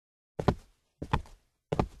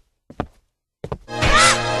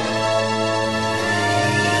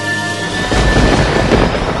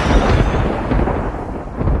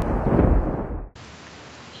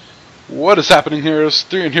What is happening, heroes?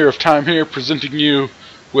 3 and Hero of Time here, presenting you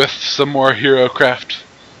with some more HeroCraft,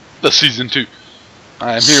 the Season 2.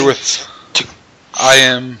 I am here with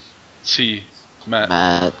iMCMatt.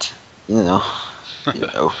 Matt, you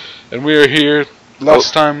know. And we are here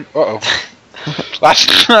last time.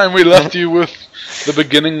 Last time we left you with the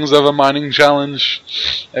beginnings of a mining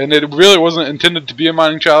challenge, and it really wasn't intended to be a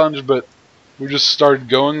mining challenge, but we just started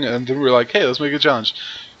going, and then we were like, hey, let's make a challenge.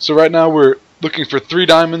 So right now we're looking for 3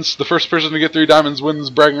 diamonds. The first person to get 3 diamonds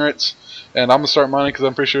wins bragging rights, and I'm gonna start mining because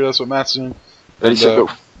I'm pretty sure that's what Matt's doing. Ready, set, go.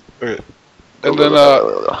 Okay. And then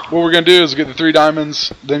what we're gonna do is get the 3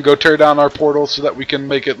 diamonds, then go tear down our portal so that we can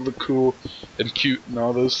make it look cool and cute and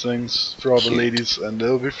all those things for all the ladies, and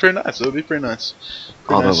it'll be pretty nice. It'll be pretty nice.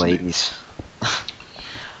 All the ladies.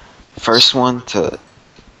 First one to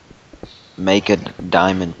make a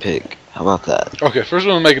diamond pick. How about that? Okay, first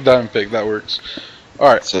one to make a diamond pick. That works. All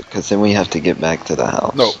right. So, because then we have to get back to the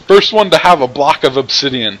house. No, first one to have a block of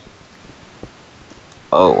obsidian.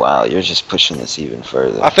 Oh wow, you're just pushing this even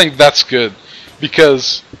further. I think that's good,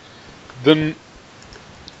 because then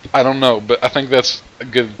I don't know, but I think that's a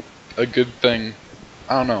good thing.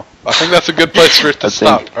 I don't know. I think that's a good place for it to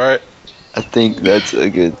stop. All right. I think that's a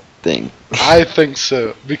good thing. I think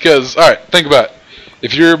so, because all right, think about it.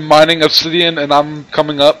 If you're mining obsidian and I'm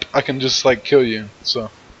coming up, I can just like kill you. So.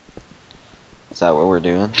 Is that what we're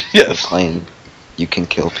doing? Yes. We're playing you can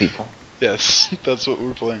kill people? Yes, that's what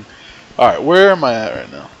we're playing. Alright, where am I at right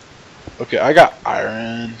now? Okay, I got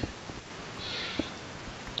iron.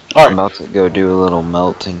 Alright. I'm about to go do a little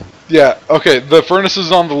melting. Yeah, okay, the furnaces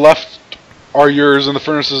on the left are yours, and the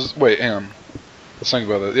furnaces... Wait, hang on. Let's think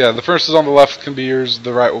about that. Yeah, the furnaces on the left can be yours,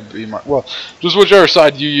 the right will be mine. Well, just whichever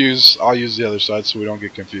side you use, I'll use the other side so we don't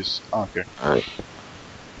get confused. I don't care. Alright.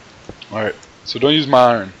 Alright, so don't use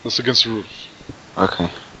my iron. That's against the rules. Okay.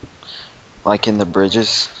 Like in the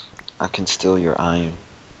bridges, I can steal your iron.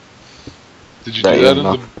 Did you do that in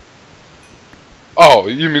the... Oh,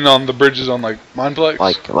 you mean on the bridges on like Mineplex?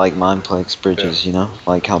 Like Mineplex bridges, you know?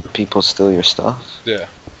 Like how people steal your stuff? Yeah.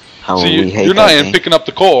 How so we hate you're not that even game. picking up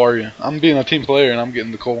the coal, are you? I'm being a team player and I'm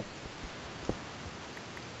getting the coal.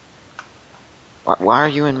 Why are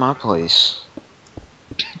you in my place?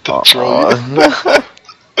 To troll you.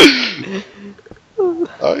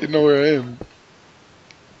 Oh, you know where I am.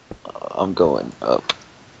 I'm going up.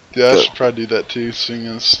 Yeah, I should probably do that too, seeing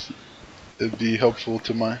as it'd be helpful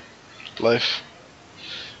to my life.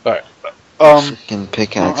 Alright. Freaking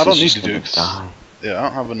pickaxe. I don't need to do it. Yeah, I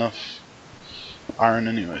don't have enough iron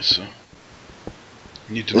anyway, so.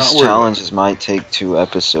 You need to this not worry. Challenges might take 2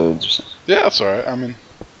 episodes. Yeah, that's alright. I mean,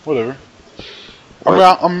 whatever.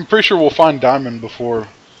 I'm pretty sure we'll find diamond before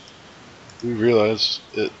we realize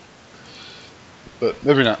it. But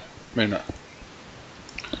maybe not. Maybe not.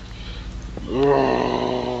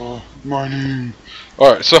 Oh, mining.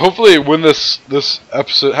 Alright, so hopefully when this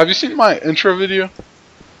episode... Have you seen my intro video?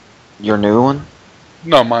 Your new one?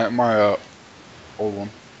 No, my old one.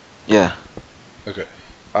 Yeah. Okay.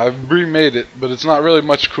 I've remade it, but it's not really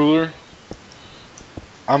much cooler.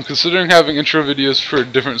 I'm considering having intro videos for a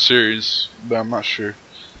different series, but I'm not sure.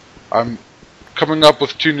 I'm coming up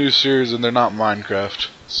with 2 new series and they're not Minecraft,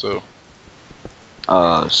 so...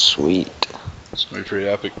 Oh, sweet. It's gonna be pretty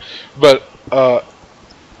epic. But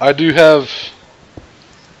I do have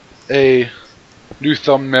a new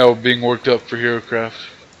thumbnail being worked up for HeroCraft.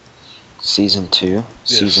 Season 2? Yes.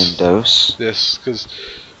 Season dose? Yes, because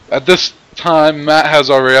at this time Matt has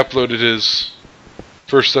already uploaded his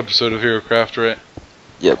first episode of HeroCraft, right?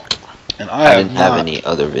 Yep. And I didn't have any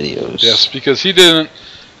other videos. Yes, because he didn't,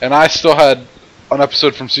 and I still had an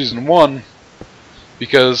episode from season 1.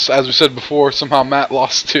 Because, as we said before, somehow Matt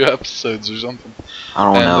lost 2 episodes or something. I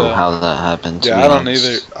don't know how that happened. Yeah, I don't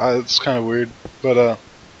either. It's kind of weird, but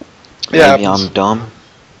yeah. Maybe I'm dumb.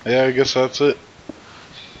 Yeah, I guess that's it.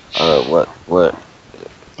 What? Oh,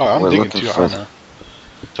 I'm digging too high now.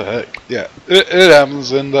 What the heck? Yeah, it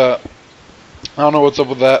happens, and I don't know what's up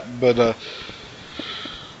with that, but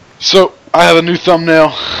so I have a new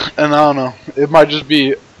thumbnail, and I don't know. It might just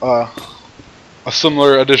be a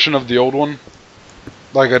similar edition of the old one.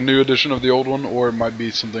 Like a new edition of the old one, or it might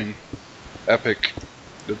be something epic.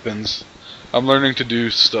 Depends. I'm learning to do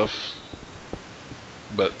stuff,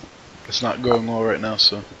 but it's not going well right now,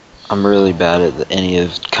 so. I'm really bad at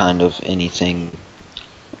anything.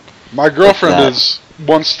 My girlfriend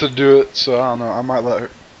wants to do it, so I don't know. I might let her.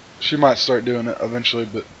 She might start doing it eventually,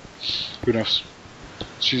 but who knows?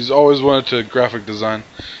 She's always wanted to graphic design,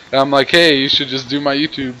 and I'm like, hey, you should just do my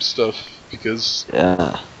YouTube stuff because.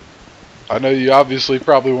 Yeah. I know you obviously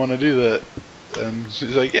probably want to do that. And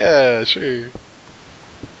she's like, yeah, sure.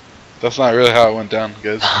 That's not really how it went down,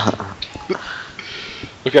 guys.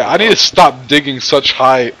 Okay, I need to stop digging such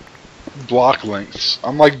high block lengths.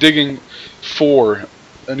 I'm like digging 4,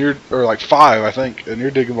 and you're or like 5, I think, and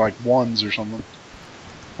you're digging like 1s or something.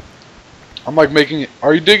 I'm like making it.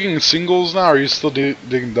 Are you digging singles now, or are you still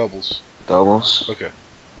digging doubles? Doubles. Okay,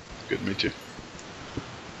 good, me too.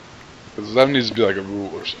 Because that needs to be like a rule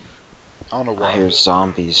or something. I don't know why. I hear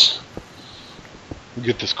zombies. We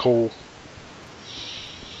get this coal.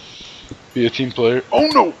 Be a team player. Oh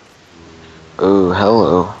no! Oh,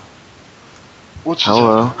 hello. What's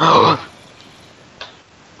hello?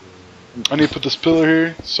 I need to put this pillar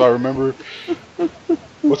here so I remember.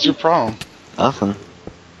 What's your problem? Nothing.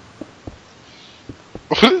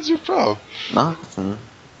 What is your problem? Nothing.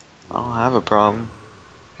 I don't have a problem.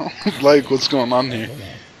 Like, what's going on here?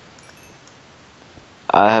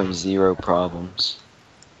 I have 0 problems.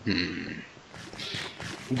 I'm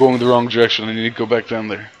going the wrong direction. I need to go back down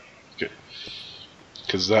there. Okay.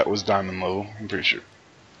 Because that was diamond level, I'm pretty sure.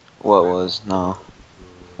 What was? No.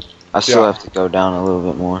 I still have to go down a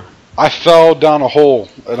little bit more. I fell down a hole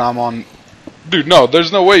and I'm on... Dude, no,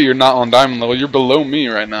 there's no way you're not on diamond level. You're below me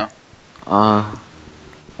right now.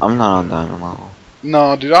 I'm not on diamond level.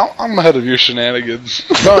 No, dude, I'm ahead of your shenanigans.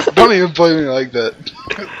 Don't even play me like that.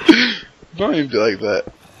 Don't even be like that.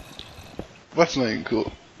 That's not even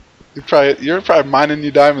cool. You're probably mining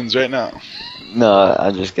your diamonds right now. No,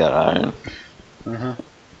 I just got iron. Uh-huh.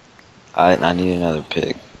 I need another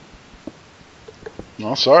pick.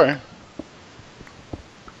 No, sorry.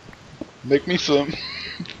 Make me some.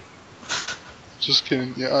 Just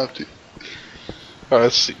kidding. Yeah, I have to. Alright,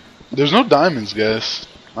 let's see. There's no diamonds, guys.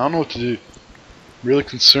 I don't know what to do. Really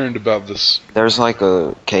concerned about this. There's like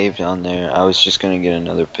a cave down there. I was just gonna get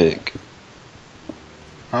another pick.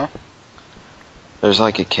 Huh? There's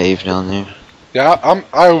like a cave down there. Yeah,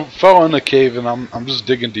 I fell in a cave and I'm just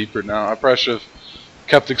digging deeper now. I probably should have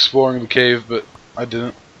kept exploring the cave, but I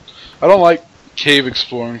didn't. I don't like cave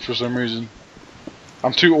exploring for some reason.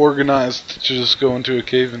 I'm too organized to just go into a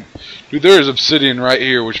cave and... Dude, there is obsidian right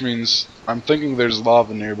here, which means I'm thinking there's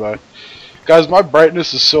lava nearby. Guys, my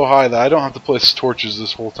brightness is so high that I don't have to place torches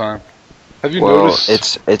this whole time. Have you noticed?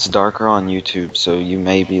 It's darker on YouTube, so you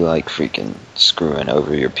may be like freaking screwing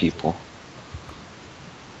over your people.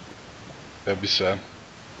 That'd be sad.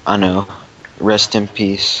 I know. Rest in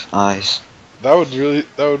peace, eyes. That would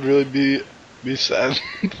really be sad.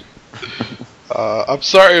 I'm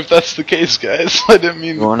sorry if that's the case, guys. I didn't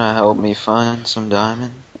mean. You wanna help me find some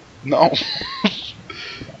diamond? No.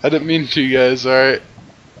 I didn't mean to, guys. All right.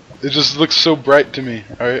 It just looks so bright to me.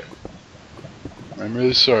 All right. I'm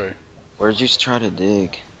really sorry. Where'd you try to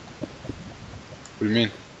dig? What do you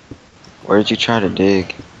mean? Where'd you try to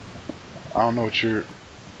dig? I don't know what you're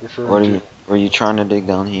referring to. Were you trying to dig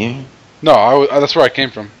down here? No, that's where I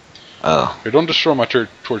came from. Oh. Here, don't destroy my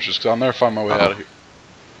torches, because I'll never find my way out of here.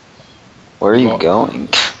 Where are you going?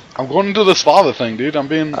 I'm going into this lava thing, dude. I'm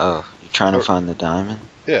being... Oh, you're trying to find the diamond?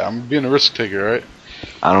 Yeah, I'm being a risk taker, right?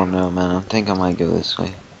 I don't know, man. I think I might go this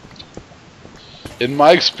way. In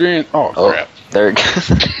my experience... Oh, crap. There it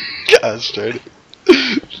goes. Gosh, dude.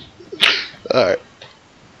 Alright.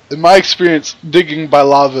 In my experience, digging by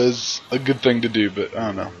lava is a good thing to do, but I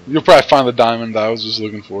don't know. You'll probably find the diamond that I was just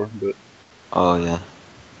looking for, but... Oh, yeah.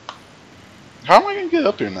 How am I going to get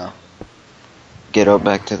up here now? Get up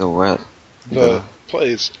back to the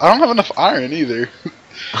place. I don't have enough iron either.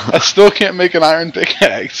 I still can't make an iron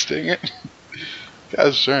pickaxe, dang it.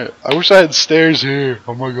 Gosh darn it. I wish I had stairs here.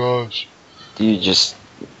 Oh my gosh. Dude, just...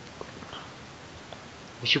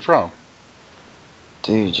 What's your problem?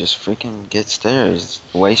 Dude, just freaking get stairs.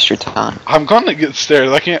 Waste your time. I'm gonna get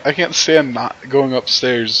stairs. I can't stand not going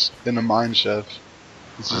upstairs in a mine shaft.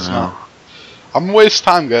 It's just not. I'm gonna waste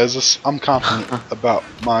time, guys. I'm confident about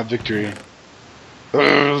my victory.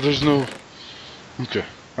 There's no... Okay.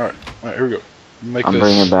 Alright, here we go. I'm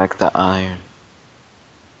bringing back the iron.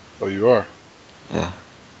 Oh, you are? Yeah.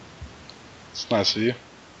 It's nice of you.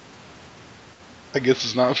 I guess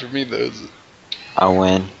it's not for me, though, is it? I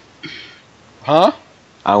win. Huh?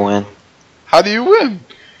 I win. How do you win?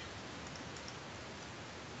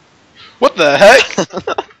 What the heck?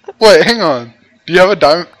 Wait, hang on. Do you have a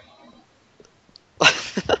diamond?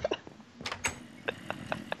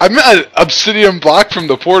 I meant an obsidian block from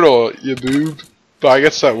the portal, you boob. But I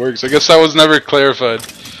guess that works. I guess that was never clarified.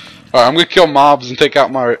 Alright, I'm gonna kill mobs and take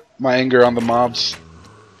out my anger on the mobs.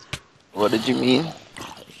 What did you mean?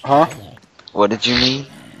 Huh? What did you mean?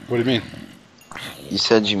 What do you mean? You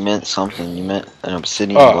said you meant something. You meant an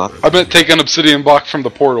obsidian block? I meant take an obsidian block from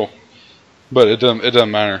the portal. But it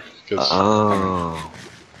doesn't matter. Cause oh.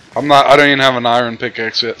 I don't even have an iron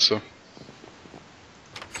pickaxe yet, so.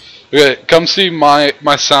 Okay, come see my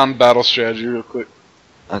sound battle strategy real quick.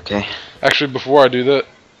 Okay. Actually, before I do that,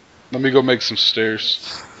 let me go make some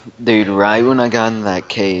stairs. Dude, right when I got in that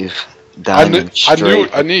cave, I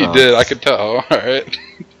knew you did. I could tell. All right.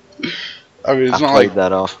 I mean, it's not played like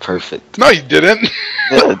that off perfect. No, you didn't.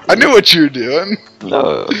 Yeah, I knew what you were doing.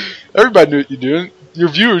 No. Everybody knew what you were doing. Your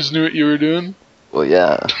viewers knew what you were doing. Well,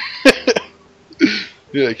 yeah.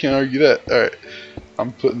 Yeah, I can't argue that. All right,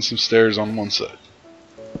 I'm putting some stairs on one side.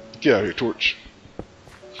 Get out of here, torch.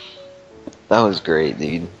 That was great,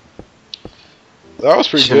 dude. That was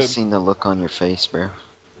pretty Should have good. seen the look on your face, bro.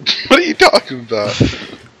 What are you talking about?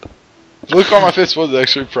 The look on my face was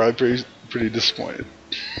actually probably pretty disappointed.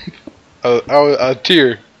 A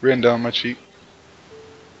tear ran down my cheek.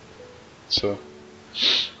 So,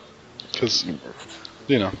 because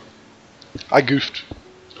you know, I goofed.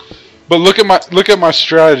 But look at my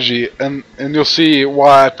strategy, and you'll see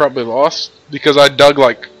why I probably lost. Because I dug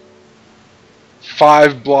like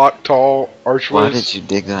 5 block tall archways. Why did you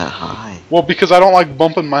dig that high? Well, because I don't like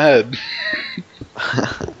bumping my head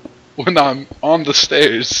when I'm on the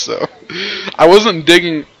stairs. So I wasn't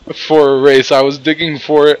digging for a race. I was digging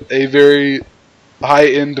for a very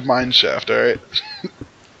high-end mine shaft. All right.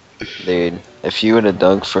 Dude, if you would have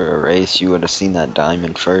dug for a race, you would have seen that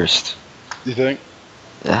diamond first. You think?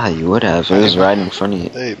 Yeah, you would have. It was right in front of you.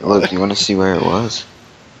 Hey, look, you want to see where it was?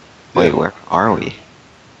 Yeah. Wait, where are we?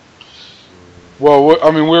 Well,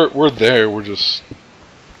 I mean, we're there. We're just.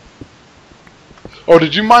 Oh,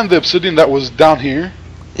 did you mine the obsidian that was down here?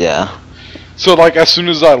 Yeah. So, like, as soon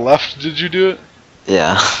as I left, did you do it?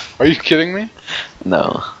 Yeah. Are you kidding me?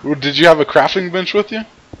 No. Did you have a crafting bench with you?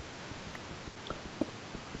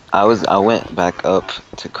 I went back up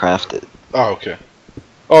to craft it. Oh, okay.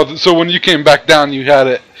 Oh, so when you came back down, you had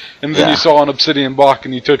it, and then Yeah. you saw an obsidian block,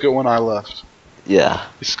 and you took it when I left. Yeah.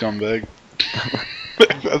 You scumbag.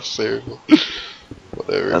 That's terrible.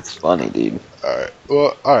 Whatever. That's funny, dude. Alright.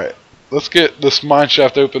 Well, alright. Let's get this mine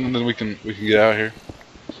shaft open, and then we can get out of here.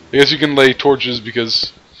 I guess you can lay torches,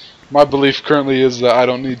 because my belief currently is that I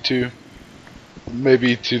don't need to.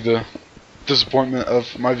 Maybe to the disappointment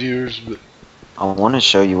of my viewers, but I want to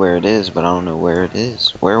show you where it is, but I don't know where it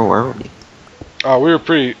is. Where were we? we were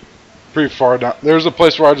pretty far down. There's a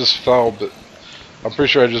place where I just fell, but I'm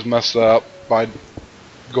pretty sure I just messed that up by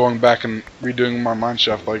going back and redoing my mine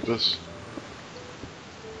shaft like this.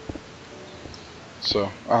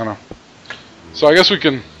 So, I don't know. So I guess we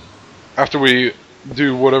can, after we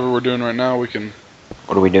do whatever we're doing right now, we can...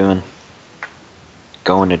 What are we doing?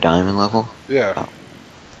 Going to diamond level? Yeah. Oh.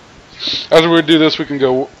 After we do this, we can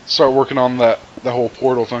go start working on that whole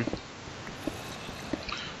portal thing.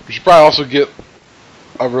 We should probably also get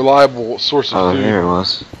a reliable source of food. Oh, here it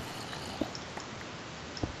was.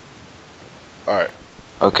 Alright.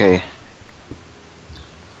 Okay.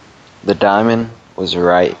 The diamond was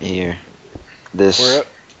right here. This. Where at?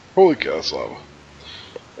 Holy cow, that's lava.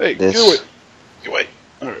 Hey, This. get away. Get away.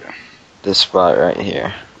 Alright. This spot right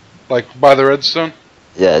here. Like by the redstone?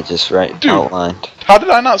 Yeah, just right Dude. outlined. How did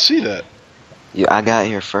I not see that? I got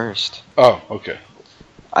here first. Oh, okay.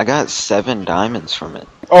 I got 7 diamonds from it.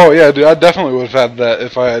 Oh yeah, dude, I definitely would have had that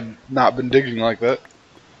if I had not been digging like that.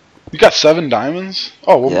 You got 7 diamonds?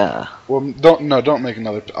 Oh, well, Yeah. well, don't make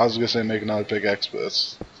another. I was gonna say make another pickaxe, but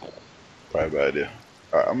that's probably a bad idea.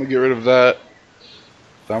 All right, I'm gonna get rid of that.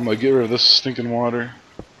 Then I'm gonna get rid of this stinking water.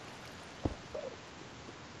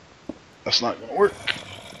 That's not gonna work.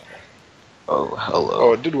 Oh, hello.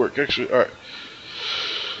 Oh, it did work actually. All right.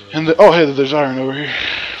 And oh, hey, there's iron over here.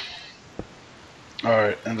 All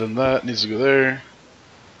right, and then that needs to go there,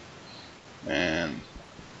 and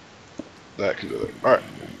that can go there. All right.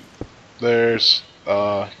 There's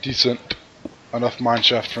decent enough mine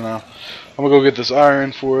shaft for now. I'm gonna go get this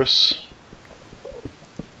iron for us.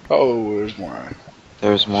 Oh, there's more iron.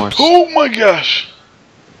 There's more. Oh my gosh!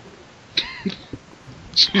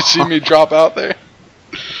 You see me drop out there?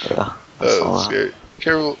 Yeah. That was scary.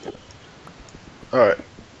 Careful. Alright.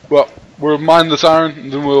 Well, we'll mine this iron,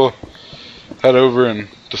 and then we'll head over and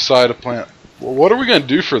decide a plant. Well, what are we gonna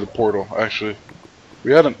do for the portal, actually?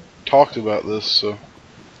 We hadn't talked about this, so.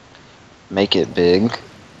 Make it big.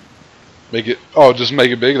 Make it. Oh, just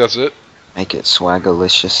make it big, that's it? Make it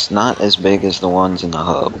swagalicious. Not as big as the ones in the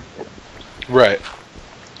hub. Right.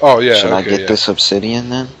 Oh, yeah. Should I okay, get this obsidian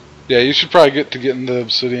then? Yeah, you should probably get to getting the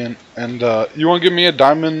obsidian. And you want to give me a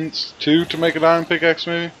diamond too to make a diamond pickaxe,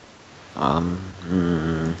 maybe?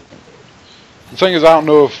 The thing is, I don't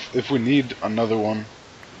know if we need another one.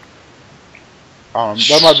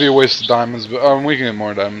 That might be a waste of diamonds, but we can get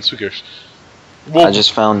more diamonds. Who cares? Well, I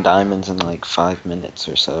just found diamonds in like 5 minutes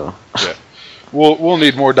or so. Yeah. We'll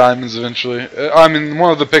need more diamonds eventually. I mean,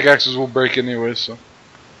 one of the pickaxes will break anyway, so.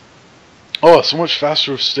 Oh, so much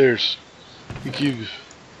faster with stairs. Thank you.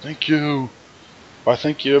 Thank you. By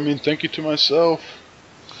thank you, I mean thank you to myself.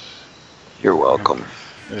 You're welcome.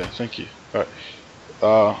 Yeah, thank you.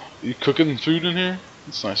 Alright. You cooking food in here?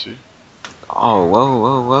 That's nice of you. Oh,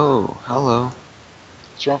 whoa. Hello.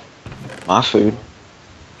 What's wrong? My food.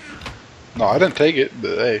 No, I didn't take it,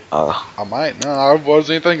 but hey. Oh. I might. No, I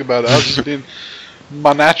wasn't even thinking about it. I was just being...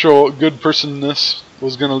 My natural good personness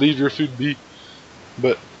was gonna leave your food be.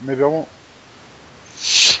 But maybe I won't.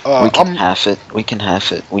 We can half it. We can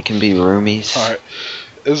half it. We can be roomies. Alright.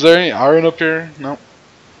 Is there any iron up here? No.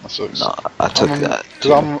 That sucks. No, I took that.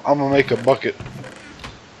 Because I'm gonna make a bucket.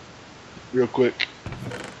 Real quick.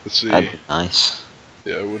 Let's see. That'd be nice.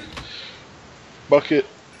 Yeah, I would. Bucket.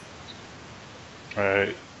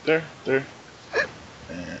 Alright. There.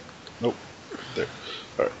 And nope. There.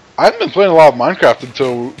 Alright. I haven't been playing a lot of Minecraft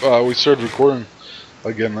until we started recording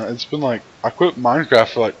again. It's been like I quit Minecraft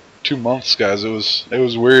for like 2 months, guys. It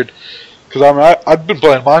was weird. Cause I've been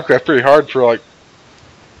playing Minecraft pretty hard for like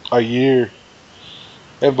a year.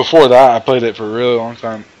 And before that I played it for a really long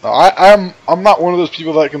time. I'm not one of those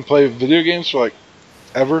people that can play video games for like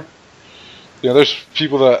ever. You know, there's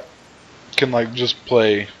people that can like just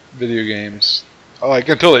play video games like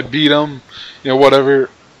until they beat them, you know,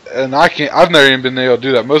 whatever. And I can't. I've never even been able to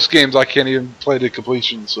do that. Most games I can't even play to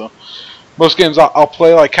completion. So most games I'll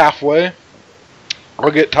play like halfway.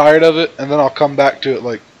 I'll get tired of it, and then I'll come back to it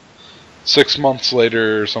like 6 months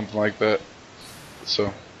later or something like that.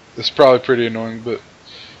 So it's probably pretty annoying, but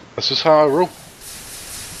that's just how I roll.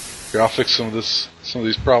 Here, I'll fix some of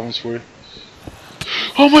these problems for you.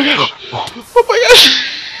 Oh my gosh! Oh my gosh!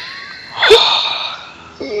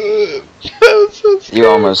 That was so scary. You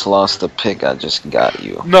almost lost the pick I just got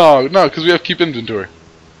you. No, because we have keep inventory.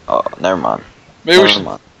 Oh, never mind.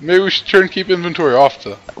 Maybe we should turn keep inventory off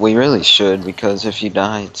though. We really should, because if you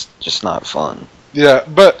die, it's just not fun. Yeah,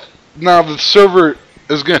 but now the server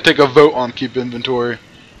is gonna take a vote on keep inventory.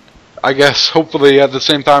 I guess hopefully at the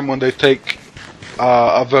same time when they take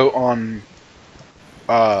a vote on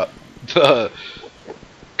the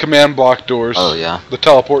command block doors. Oh yeah. The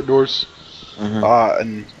teleport doors.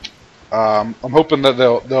 Mm-hmm. I'm hoping that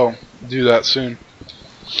they'll do that soon.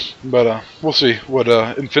 But we'll see what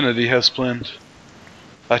Infinity has planned.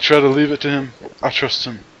 I try to leave it to him. I trust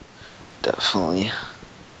him. Definitely.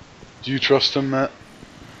 Do you trust him, Matt?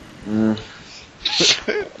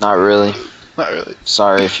 Not really. Not really.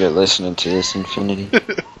 Sorry if you're listening to this, Infinity.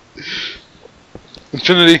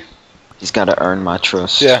 Infinity. He's got to earn my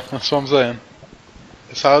trust. Yeah, that's what I'm saying.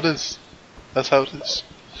 That's how it is. That's how it is.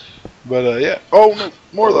 But yeah. Oh no,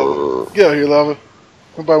 more lava. Get out of here, lava.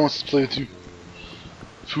 Nobody wants to play with you.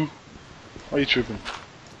 Phew. Why are you tripping?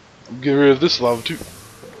 Get rid of this lava too.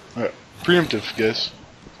 Alright. Preemptive, guys.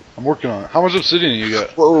 I'm working on it. How much obsidian you got?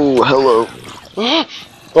 Whoa, hello.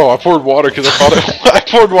 Oh, I poured water because I thought I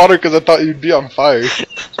poured water because I thought you'd be on fire.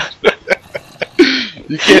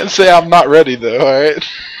 You can't say I'm not ready though, alright?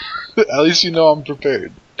 At least you know I'm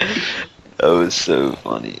prepared. That was so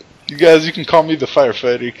funny. You guys, you can call me the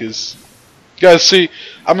firefighter because, guys, see,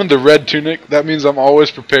 I'm in the red tunic. That means I'm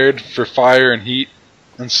always prepared for fire and heat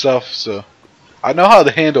and stuff. So I know how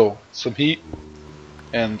to handle some heat,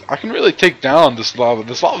 and I can really take down this lava.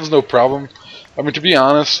 This lava's no problem. I mean, to be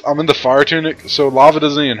honest, I'm in the fire tunic, so lava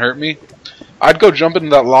doesn't even hurt me. I'd go jump into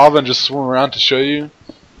that lava and just swim around to show you,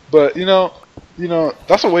 but you know,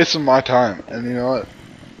 that's a waste of my time. And you know what?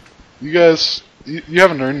 You guys, you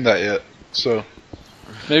haven't earned that yet. So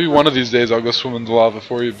maybe one of these days I'll go swim in the lava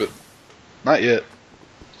for you, but not yet.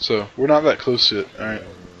 So we're not that close yet. All right,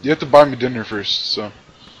 you have to buy me dinner first. So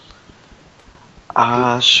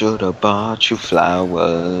I should have bought you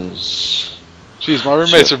flowers. Jeez, my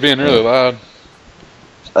roommates are being really loud.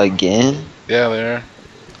 Again? Yeah, they are.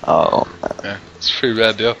 Oh. Yeah, it's a pretty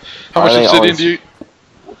bad deal. How much obsidian do you?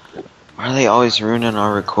 Are they always ruining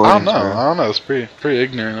our recordings? I don't know. It's pretty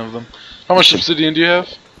ignorant of them. How much obsidian do you have?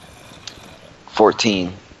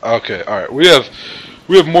 14. Okay, all right. We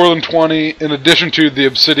have more than 20 in addition to the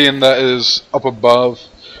obsidian that is up above.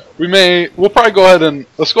 We'll probably go ahead and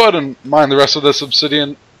let's go ahead and mine the rest of this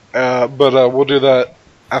obsidian, but we'll do that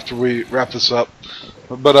after we wrap this up.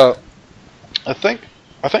 But I think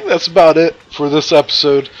that's about it for this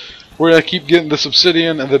episode. We're gonna keep getting this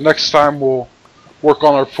obsidian, and the next time we'll work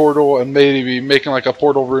on our portal and maybe making like a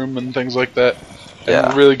portal room and things like that,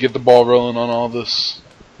 and really get the ball rolling on all this.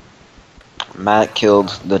 Matt killed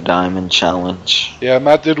the diamond challenge. Yeah,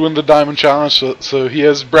 Matt did win the diamond challenge, so he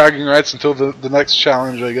has bragging rights until the next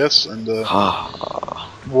challenge, I guess. And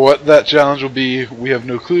what that challenge will be, we have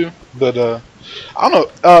no clue. But I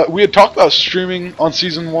don't know. We had talked about streaming on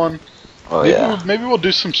season 1. Oh yeah. Maybe we'll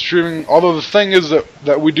do some streaming. Although the thing is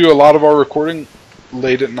that we do a lot of our recording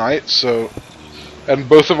late at night, so and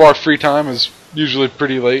both of our free time is usually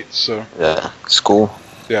pretty late. So yeah, school.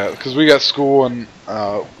 Yeah, because we got school and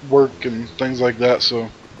work and things like that. So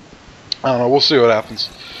I don't know. We'll see what happens.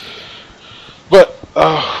 But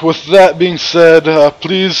with that being said,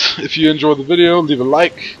 please, if you enjoyed the video, leave a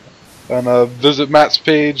like and visit Matt's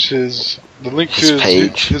page. The link to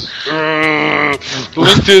his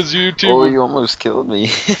YouTube. Oh, you almost killed me.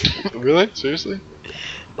 Really? Seriously?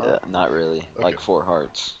 Yeah, not really. Okay. Like 4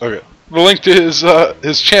 hearts. Okay. The link to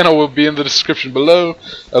his channel will be in the description below,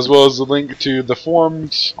 as well as the link to the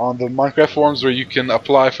forums on the Minecraft forums where you can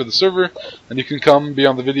apply for the server, and you can come be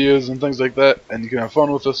on the videos and things like that, and you can have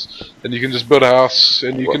fun with us, and you can just build a house,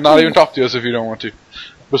 and you can not even talk to us if you don't want to.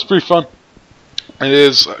 But it's pretty fun. It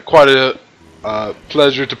is quite a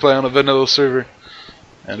pleasure to play on a vanilla server,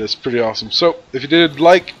 and it's pretty awesome. So if you did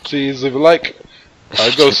like, please leave a like.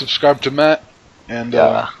 Go subscribe to Matt, and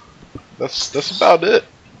that's about it.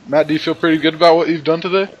 Matt, do you feel pretty good about what you've done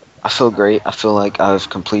today? I feel great. I feel like I've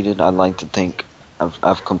completed. I'd like to think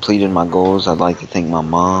I've completed my goals. I'd like to thank my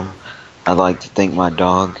mom. I'd like to thank my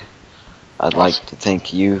dog. I'd like to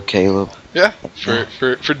thank you, Caleb. Yeah,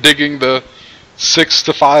 for digging the 6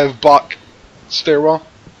 to 5 block stairwell.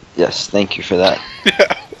 Yes, thank you for that.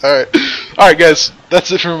 Yeah. All right, guys.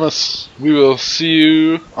 That's it from us. We will see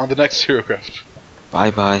you on the next HeroCraft. Bye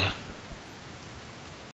bye.